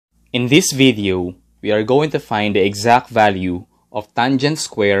In this video, we are going to find the exact value of tangent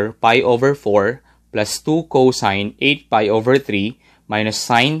square pi over 4 plus 2 cosine 8 pi over 3 minus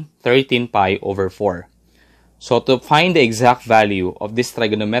sine 13 pi over 4. So to find the exact value of this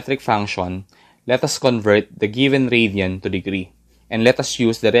trigonometric function, let us convert the given radian to degree. And let us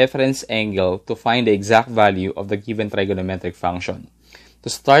use the reference angle to find the exact value of the given trigonometric function. To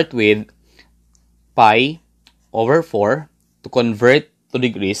start with, pi over 4, to convert to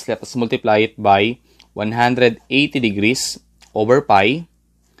degrees, let us multiply it by 180 degrees over pi.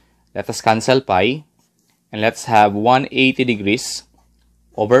 Let us cancel pi. And let's have 180 degrees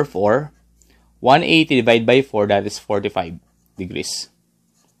over 4. 180 divided by 4, that is 45 degrees.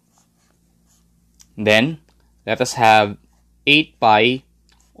 Then, let us have 8 pi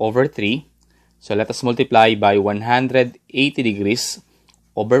over 3. So, let us multiply by 180 degrees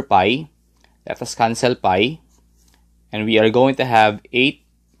over pi. Let us cancel pi. And we are going to have 8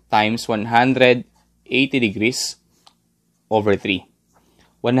 times 180 degrees over 3.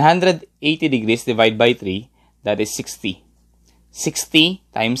 180 degrees divided by 3, that is 60. 60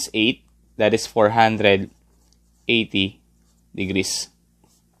 times 8, that is 480 degrees.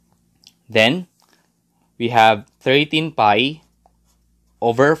 Then, we have 13 pi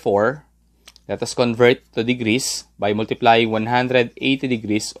over 4. Let us convert to degrees by multiplying 180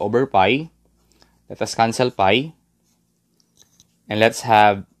 degrees over pi. Let us cancel pi. And let's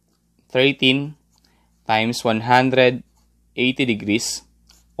have 13 times 180 degrees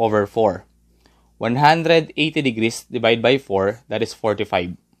over 4. 180 degrees divided by 4, that is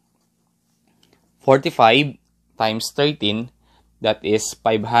 45. 45 times 13, that is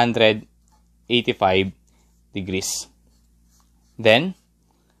 585 degrees. Then,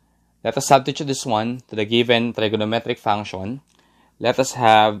 let us substitute this one to the given trigonometric function. Let us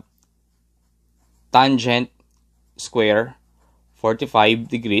have tangent square 45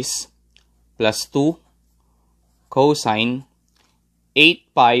 degrees plus 2 cosine 8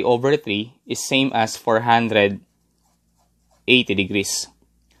 pi over 3 is same as 480 degrees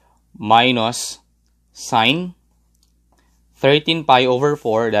minus sine 13 pi over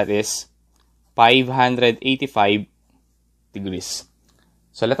 4, that is 585 degrees.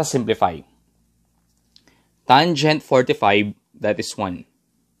 So let us simplify. Tangent 45, that is 1.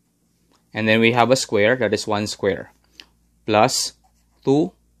 And then we have a square, that is 1 square. Plus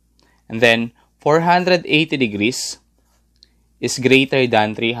 2. And then 480 degrees is greater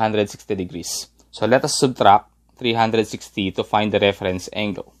than 360 degrees. So let us subtract 360 to find the reference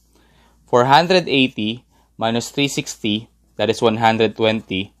angle. 480 minus 360, that is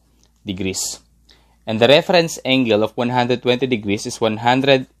 120 degrees. And the reference angle of 120 degrees is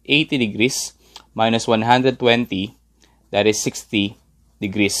 180 degrees minus 120, that is 60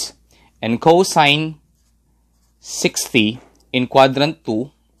 degrees. And cosine 60 in quadrant 2,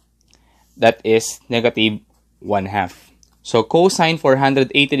 that is negative 1/2. So cosine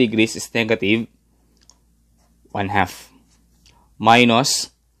 480 degrees is negative 1/2. Minus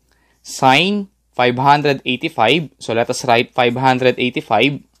sine 585. So let us write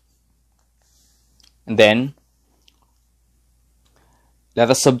 585. And then, let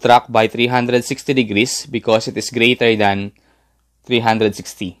us subtract by 360 degrees because it is greater than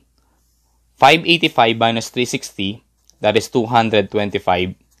 360. 585 minus 360, that is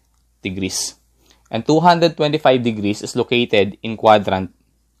 225 degrees. And 225 degrees is located in quadrant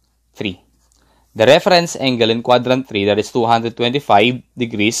 3. The reference angle in quadrant 3, that is 225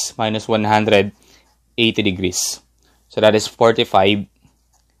 degrees minus 180 degrees. So that is 45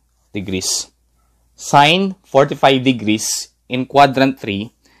 degrees. Sine 45 degrees in quadrant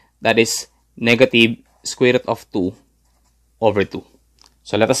 3, that is negative square root of 2 over 2.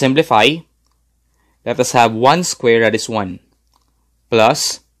 So let us simplify. Let us have 1 square, that is 1,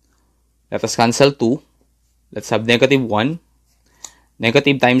 plus, let us cancel 2. Let's have negative 1.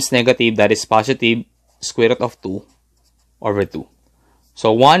 Negative times negative, that is positive square root of 2 over 2.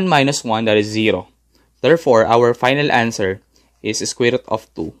 So 1 minus 1, that is 0. Therefore, our final answer is square root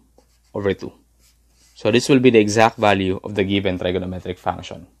of 2 over 2. So this will be the exact value of the given trigonometric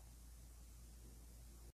function.